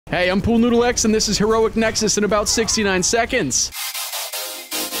Hey, I'm WOTLK, and this is Heroic Nexus in about 69 seconds.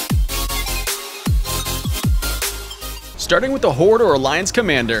 Starting with the Horde or Alliance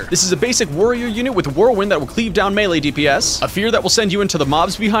Commander. This is a basic warrior unit with Whirlwind that will cleave down melee DPS, a fear that will send you into the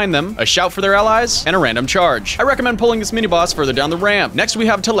mobs behind them, a shout for their allies, and a random charge. I recommend pulling this mini-boss further down the ramp. Next we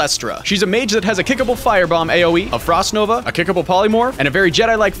have Telestra. She's a mage that has a kickable Firebomb AoE, a Frost Nova, a kickable Polymorph, and a very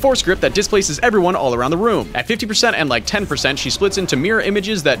Jedi-like Force Grip that displaces everyone all around the room. At 50% and like 10%, she splits into mirror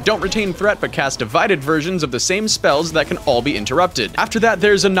images that don't retain threat but cast divided versions of the same spells that can all be interrupted. After that,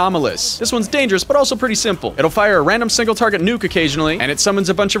 there's Anomalous. This one's dangerous, but also pretty simple. It'll fire a random single target nuke occasionally, and it summons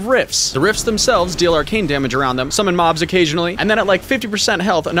a bunch of rifts. The rifts themselves deal arcane damage around them, summon mobs occasionally, and then at like 50%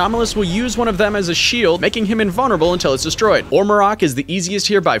 health, Anomalous will use one of them as a shield, making him invulnerable until it's destroyed. Ormarok is the easiest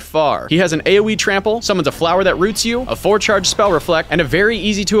here by far. He has an AoE trample, summons a flower that roots you, a 4-charge spell reflect, and a very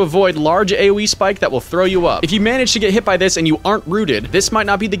easy to avoid large AoE spike that will throw you up. If you manage to get hit by this and you aren't rooted, this might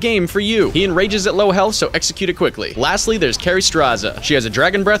not be the game for you. He enrages at low health, so execute it quickly. Lastly, there's Straza. She has a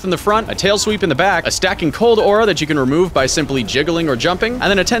dragon breath in the front, a tail sweep in the back, a stacking cold aura that you can remove by simply jiggling or jumping, and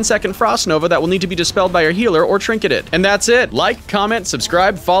then a 10-second Frost Nova that will need to be dispelled by your healer or trinketed. And that's it. Like, comment,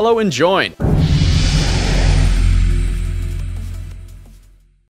 subscribe, follow, and join.